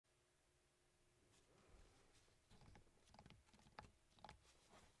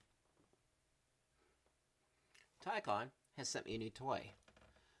Tycon has sent me a new toy.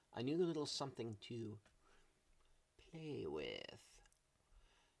 A new little something to play with.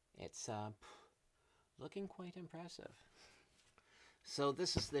 It's looking quite impressive. So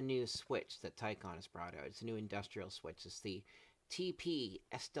this is the new switch that Tycon has brought out. It's a new industrial switch. It's the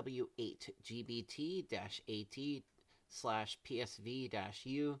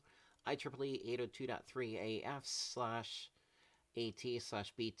TP-SW8GBT-AT/PSV-U IEEE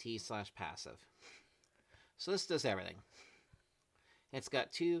 802.3AF/AT/BT/passive. So this does everything. It's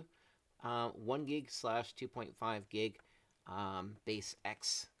got two 1 gig / 2.5 gig base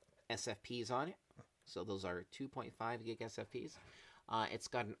X SFPs on it. So those are 2.5 gig SFPs. It's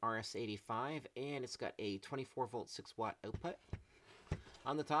got an RS-85 and it's got a 24 volt 6 watt output.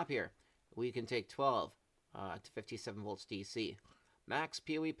 On the top here, we can take 12 to 57 volts DC. Max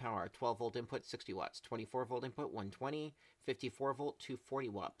POE power, 12 volt input, 60 watts, 24 volt input, 120, 54 volt, 240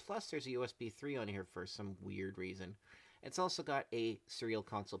 watt. Plus there's a USB 3 on here for some weird reason. It's also got a serial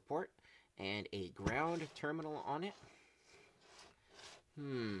console port and a ground terminal on it.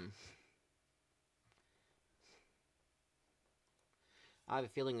 I have a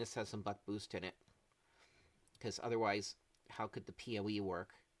feeling this has some buck boost in it. Because otherwise, how could the POE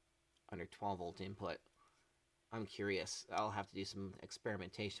work under 12 volt input? I'm curious. I'll have to do some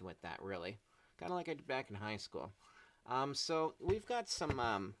experimentation with that, really. Kind of like I did back in high school. So we've got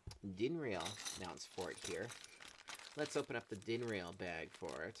some DIN rail mounts for it here. Let's open up the DIN rail bag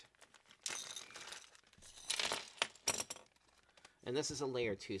for it. And this is a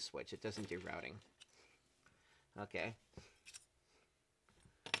layer 2 switch. It doesn't do routing. Okay.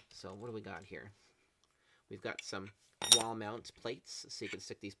 So what do we got here? We've got some wall mount plates. So you can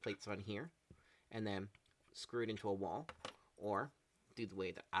stick these plates on here and then screw it into a wall. Or do the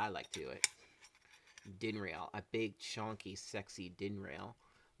way that I like to do it. DIN rail. A big, chunky, sexy DIN rail.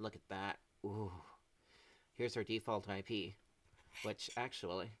 Look at that. Ooh. Here's our default IP. Which,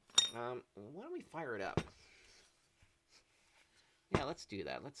 actually, why don't we fire it up? Yeah, let's do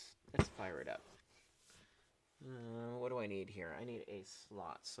that. Let's fire it up. What do I need here? I need a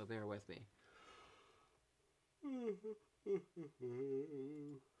slot, so bear with me.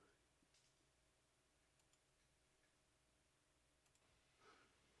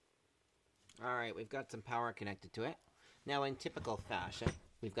 Alright, we've got some power connected to it. Now, in typical fashion,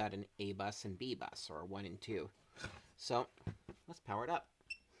 we've got an A bus and B bus, or 1 and 2. So, let's power it up.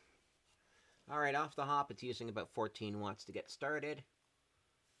 Alright, off the hop, it's using about 14 watts to get started.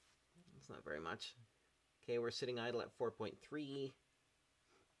 It's not very much. Okay, we're sitting idle at 4.3.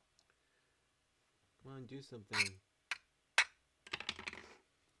 Come on, do something.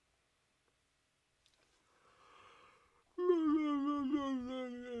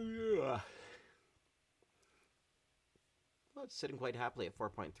 Well, it's sitting quite happily at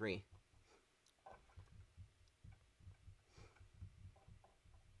 4.3.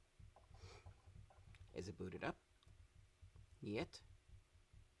 Is it booted up? Yet?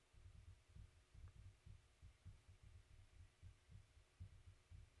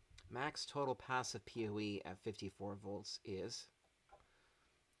 Max total passive POE at 54 volts is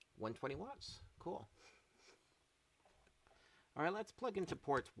 120 watts. Cool. Alright, let's plug into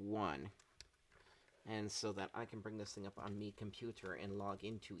port 1. And so that I can bring this thing up on me computer and log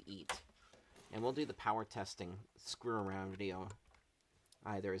into EAT. And we'll do the power testing screw around video.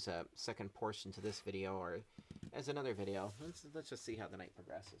 Either as a second portion to this video or as another video. Let's just see how the night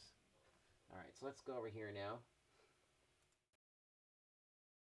progresses. Alright, so let's go over here now.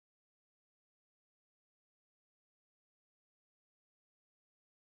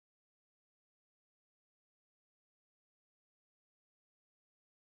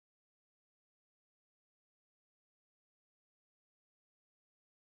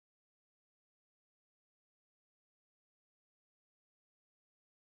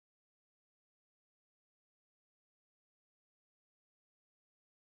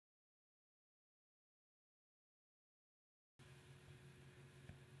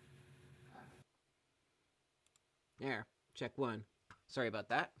 There, check 1. Sorry about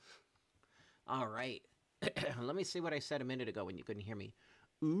that. Alright, let me see what I said a minute ago when you couldn't hear me.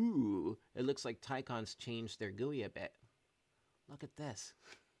 Ooh, it looks like Tycon's changed their GUI a bit. Look at this.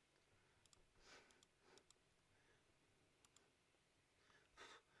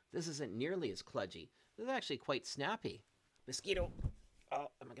 This isn't nearly as kludgy. This is actually quite snappy. Mosquito.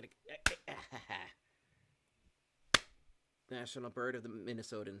 Oh, am I gonna... National bird of the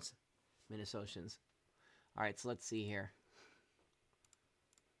Minnesotans. Alright, so let's see here.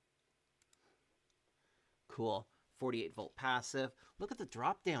 Cool. 48 volt passive. Look at the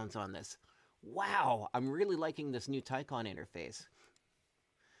drop downs on this. Wow, I'm really liking this new Tycon interface.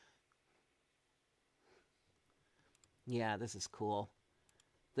 Yeah, this is cool.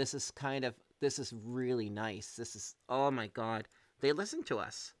 This is really nice. This is, oh my god. They listened to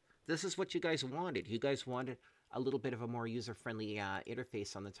us. This is what you guys wanted. You guys wanted a little bit of a more user-friendly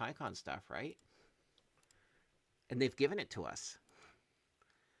interface on the Tycon stuff, right? And they've given it to us.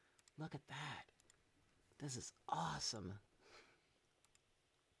 Look at that. This is awesome.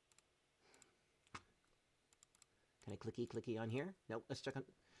 Can I clicky on here? Nope, let's check on.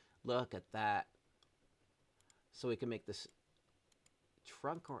 Look at that. So we can make this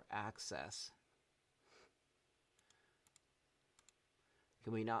trunk or access.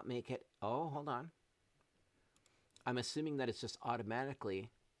 Can we not make it? Oh, hold on. I'm assuming that it's just automatically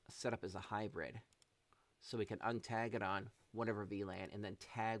set up as a hybrid. So we can untag it on whatever VLAN and then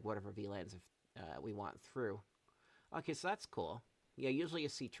tag whatever VLANs we want through. Okay, so that's cool. Yeah, usually you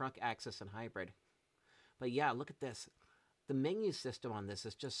see trunk access and hybrid. But yeah, look at this. The menu system on this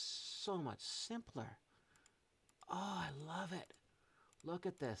is just so much simpler. Oh, I love it. Look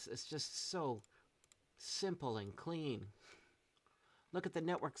at this. It's just so simple and clean. Look at the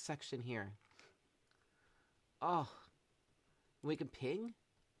network section here. Oh, we can ping?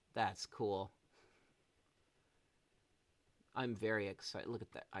 That's cool. I'm very excited. Look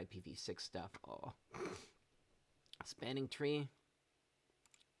at that IPv6 stuff. Oh. Spanning tree.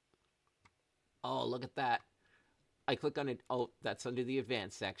 Oh, look at that. I click on it. Oh, that's under the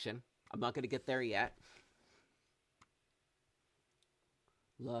advanced section. I'm not going to get there yet.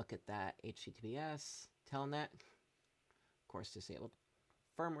 Look at that. HTTPS. Telnet. Of course, disabled.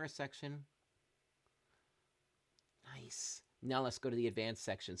 Firmware section. Nice. Now let's go to the advanced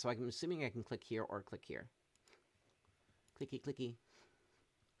section. So I'm assuming I can click here or click here. Clicky.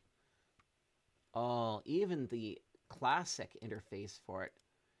 Oh, even the classic interface for it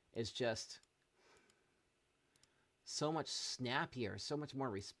is just so much snappier, so much more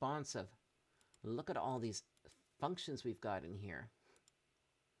responsive. Look at all these functions we've got in here.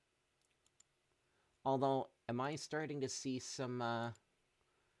 Although, am I starting to see some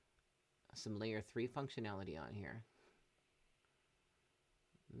layer 3 functionality on here?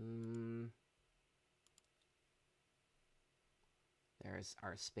 There's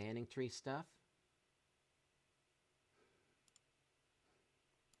our spanning tree stuff.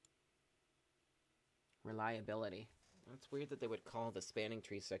 Reliability. It's weird that they would call the spanning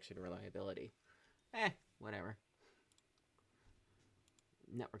tree section reliability. Whatever.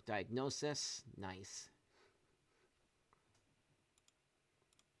 Network diagnosis. Nice.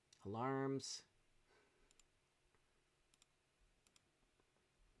 Alarms.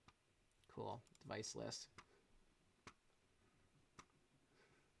 Cool. Device list.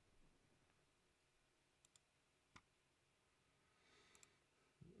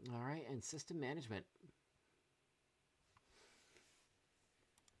 All right, and system management.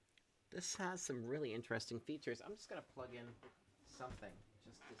 This has some really interesting features. I'm just going to plug in something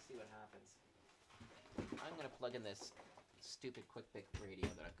just to see what happens. I'm going to plug in this stupid quick pick radio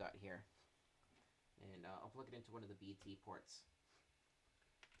that I've got here. And I'll plug it into one of the BT ports.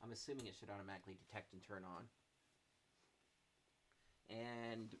 I'm assuming it should automatically detect and turn on.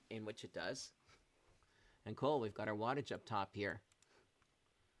 And in which it does. And cool, we've got our wattage up top here.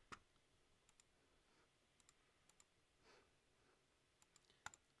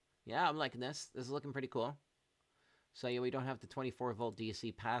 Yeah, I'm liking this. This is looking pretty cool. So yeah, we don't have the 24-volt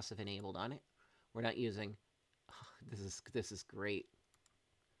DC passive enabled on it. We're not using... Oh, this is great.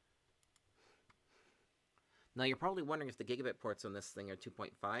 Now, you're probably wondering if the gigabit ports on this thing are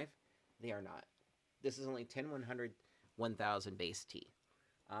 2.5. They are not. This is only 10100, 1000 base T.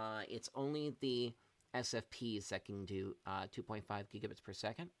 It's only the SFPs that can do 2.5 gigabits per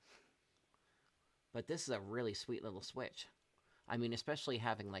second. But this is a really sweet little switch. I mean, especially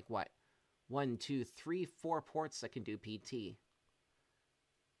having like what? 1, 2, 3, 4 ports that can do PT.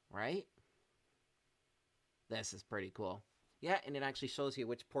 Right? This is pretty cool. Yeah, and it actually shows you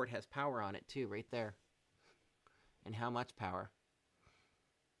which port has power on it too, right there. And how much power.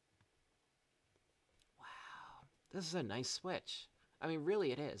 Wow. This is a nice switch. I mean,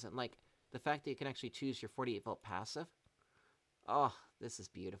 really it is. And like, the fact that you can actually choose your 48-volt passive. Oh, this is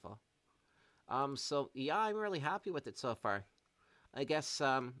beautiful. So, yeah, I'm really happy with it so far. I guess,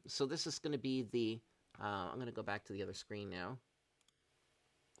 so this is going to be the, I'm going to go back to the other screen now.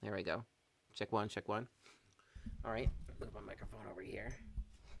 There we go. Check one, check one. All right, move my microphone over here.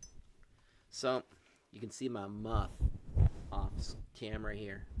 So, you can see my muff off camera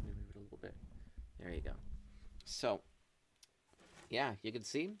here. Move it a little bit. There you go. So, yeah, you can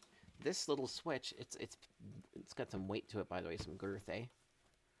see this little switch. It's got some weight to it, by the way, some girth, eh?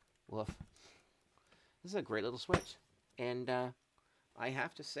 Woof. This is a great little switch, and I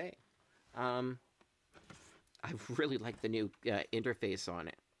have to say, I really like the new interface on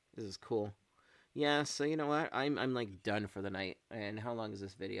it. This is cool. Yeah, so you know what? I'm like done for the night. And how long is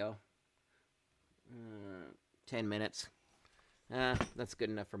this video? 10 minutes. That's good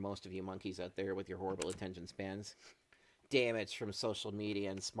enough for most of you monkeys out there with your horrible attention spans. Damage from social media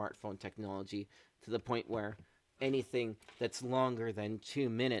and smartphone technology to the point where anything that's longer than 2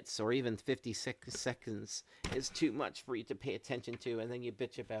 minutes or even 56 seconds is too much for you to pay attention to, and then you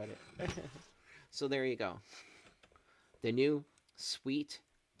bitch about it. So there you go. The new sweet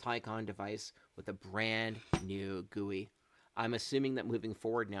Tycon device with a brand new GUI. I'm assuming that moving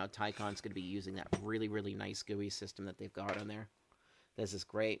forward now, Tycon's going to be using that really, really nice GUI system that they've got on there. This is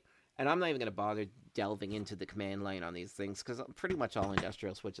great. And I'm not even going to bother delving into the command line on these things because pretty much all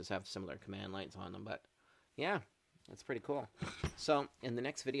industrial switches have similar command lines on them. But yeah, that's pretty cool. So in the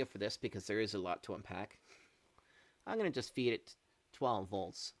next video for this, because there is a lot to unpack, I'm going to just feed it 12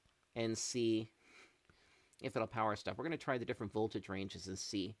 volts and see if it'll power stuff. We're going to try the different voltage ranges and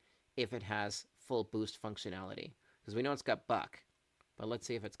see if it has full boost functionality. Because we know it's got buck, but let's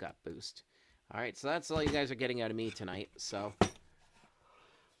see if it's got boost. All right, so that's all you guys are getting out of me tonight. So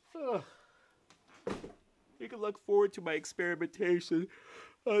you can look forward to my experimentation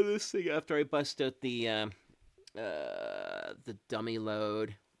on this thing after I bust out the dummy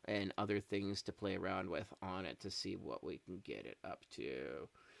load and other things to play around with on it to see what we can get it up to.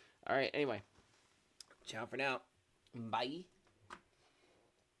 All right, anyway, ciao for now. Bye.